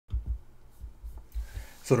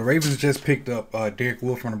So the Ravens just picked up Derek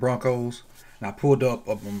Wolfe from the Broncos, and I pulled up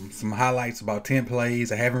some highlights, about 10 plays.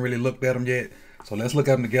 I haven't really looked at them yet, so let's look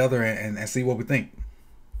at them together and see what we think.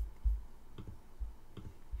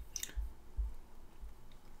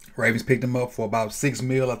 Ravens picked him up for about $6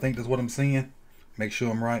 million. I think that's what I'm seeing. Make sure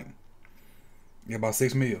I'm right. Yeah, about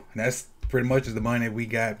 $6 million, and that's pretty much is the money we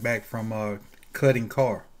got back from cutting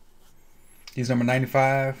Carr. He's number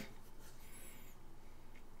 95.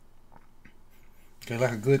 Okay,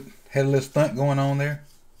 like a good headless stunt going on there.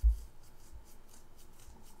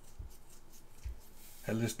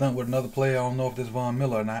 Headless stunt with another player. I don't know if this is Von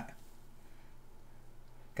Miller or not.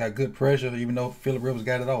 Got good pressure, even though Phillip Rivers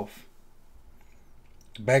got it off.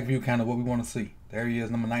 Back view, kind of what we want to see. There he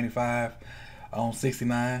is, number 95 on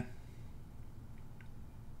 69.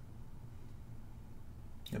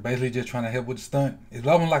 They're basically just trying to help with the stunt. It's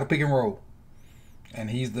almost like a pick and roll,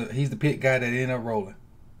 and he's the pick guy that ended up rolling.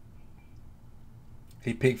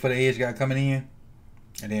 He picked for the edge guy coming in,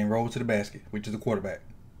 and then rolled to the basket, which is the quarterback.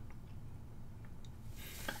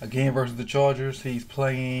 Again, versus the Chargers, he's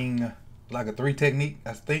playing like a 3 technique,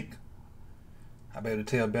 I think. I'll be able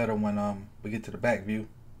to tell better when we get to the back view.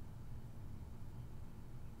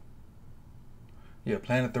 Yeah,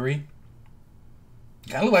 playing a 3.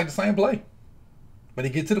 Kind of look like the same play, but he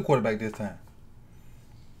get to the quarterback this time.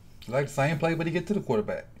 Like the same play, but he get to the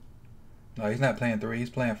quarterback. No, he's not playing 3. He's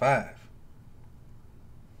playing 5.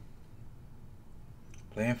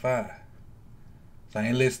 Playing 5.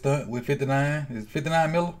 Same lit stunt with 59. Is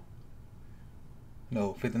 59 Miller?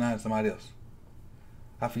 No, 59 is somebody else.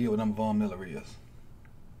 I forget what number Von Miller is.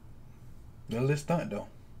 Little lit stunt though.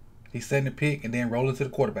 He's setting the pick and then rolling to the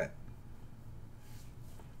quarterback.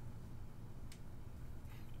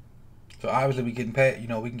 So obviously we getting pat.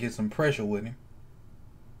 We can get some pressure with him.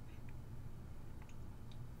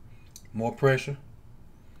 More pressure.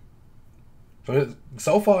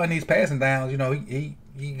 So far in these passing downs, he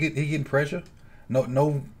getting pressure.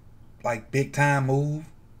 No, like big time move.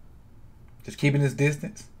 Just keeping his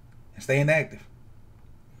distance and staying active.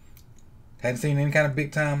 Hadn't seen any kind of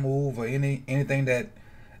big time move or anything that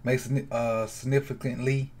makes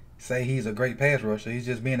significantly say he's a great pass rusher. He's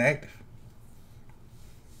just being active.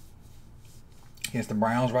 Against the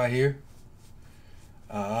Browns right here.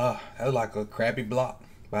 That was like a crappy block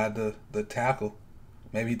by the tackle.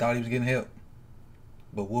 Maybe he thought he was getting help,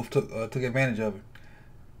 but Wolfe took advantage of it.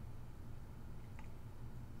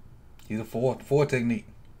 He's a four technique.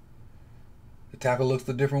 The tackle looks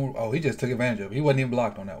the different. Oh, he just took advantage of it. He wasn't even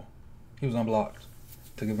blocked on that one. He was unblocked.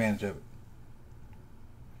 Took advantage of it.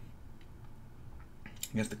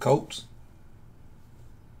 Against the Colts.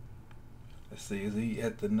 Let's see, is he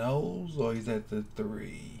at the nose or he's at the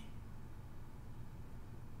 3?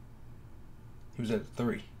 He was at the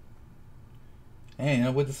 3. And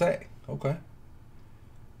know what to say. Okay.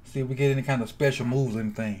 See if we get any kind of special moves or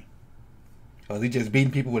anything. Or is he just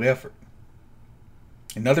beating people with effort?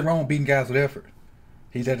 And nothing wrong with beating guys with effort.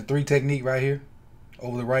 He's at the 3 technique right here.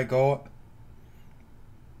 Over the right guard.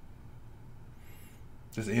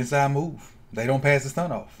 Just an inside move. They don't pass the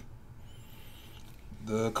stunt off.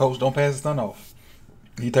 The coach don't pass the stunt off.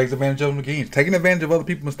 He takes advantage of them again. Taking advantage of other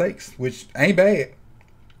people's mistakes, which ain't bad.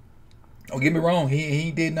 Don't get me wrong.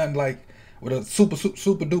 He did nothing like with a super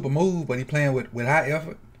duper move, but he playing with high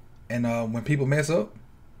effort. And when people mess up,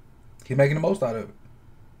 he's making the most out of it.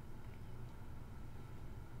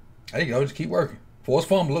 There you go. Just keep working. Force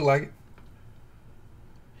fumble, look like it.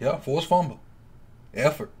 Yeah, force fumble.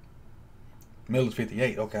 Effort. Miller's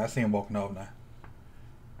 58. Okay, I see him walking off now.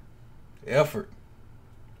 Effort.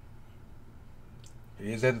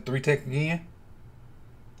 Is that the 3 tech again?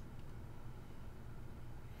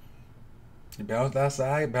 He bounced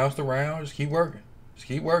outside, bounced around. Just keep working. Just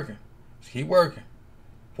keep working. Just keep working.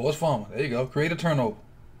 Force fumble. There you go. Create a turnover.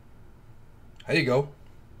 There you go.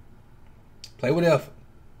 Play with effort.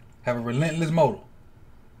 Have a relentless motor.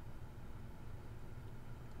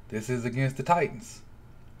 This is against the Titans.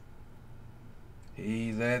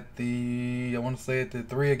 He's at the, I want to say at the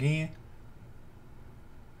 3 again.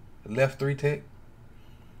 The left 3 tech.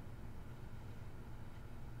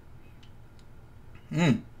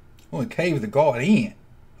 Oh, he caved the guard in.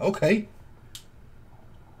 Okay.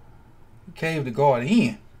 He caved the guard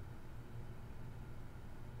in.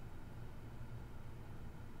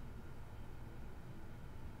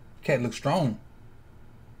 Cat looks strong.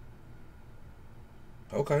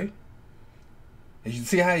 Okay. And you can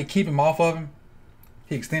see how he keep him off of him.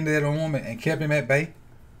 He extended that arm and kept him at bay.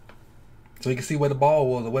 So he could see where the ball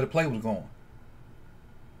was or where the play was going.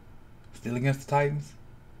 Still against the Titans.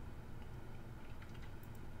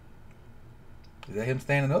 Is that him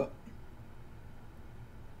standing up?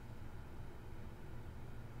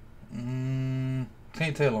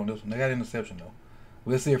 can't tell on this one. They got interception though.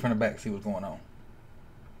 We'll see it from the back, see what's going on.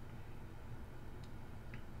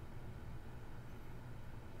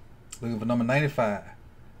 Looking for number 95.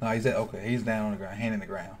 No, he's at, okay, he's down on the ground, hand in the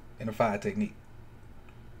ground. In the 5 technique.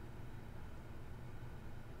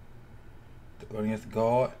 Going against the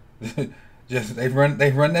guard. Just they run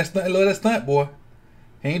that stunt. They love that stunt, boy.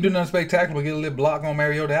 He ain't do nothing spectacular but get a little block on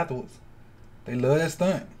Mariota afterwards. They love that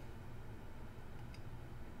stunt.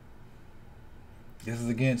 This is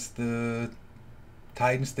against the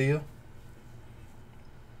Titans still.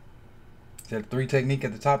 Is that 3 technique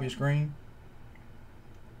at the top of your screen?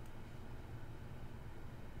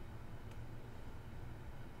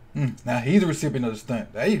 Now he's the recipient of the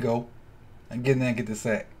stunt. There you go. And get in there and get the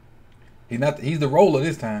sack. He's the roller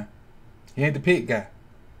this time. He ain't the pick guy.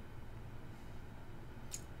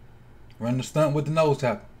 Run the stunt with the nose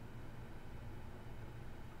tackle.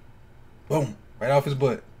 Boom. Right off his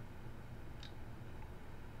butt.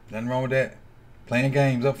 Nothing wrong with that. Playing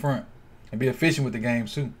games up front. And be efficient with the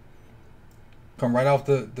games too. Come right off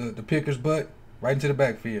the picker's butt. Right into the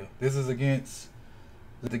backfield. This is against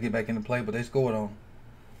to get back into play, but they scored on.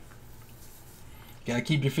 Gotta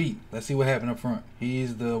keep your feet. Let's see what happened up front.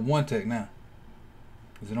 He's the 1 tech now.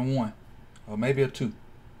 He's in a 1. Or maybe a 2.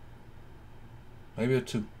 Maybe a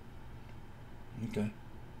 2. Okay.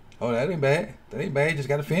 Oh, that ain't bad. That ain't bad. Just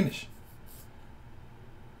gotta finish.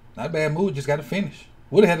 Not a bad move. Just gotta finish.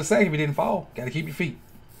 Would have had a sack if he didn't fall. Gotta keep your feet.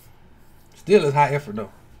 Still is high effort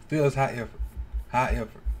though. Still is high effort. High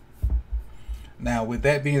effort. Now, with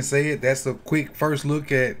that being said, that's a quick first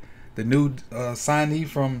look at the new signee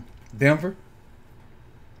from Denver.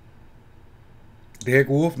 Derek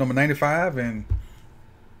Wolfe, number 95, and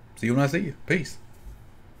see you when I see you. Peace.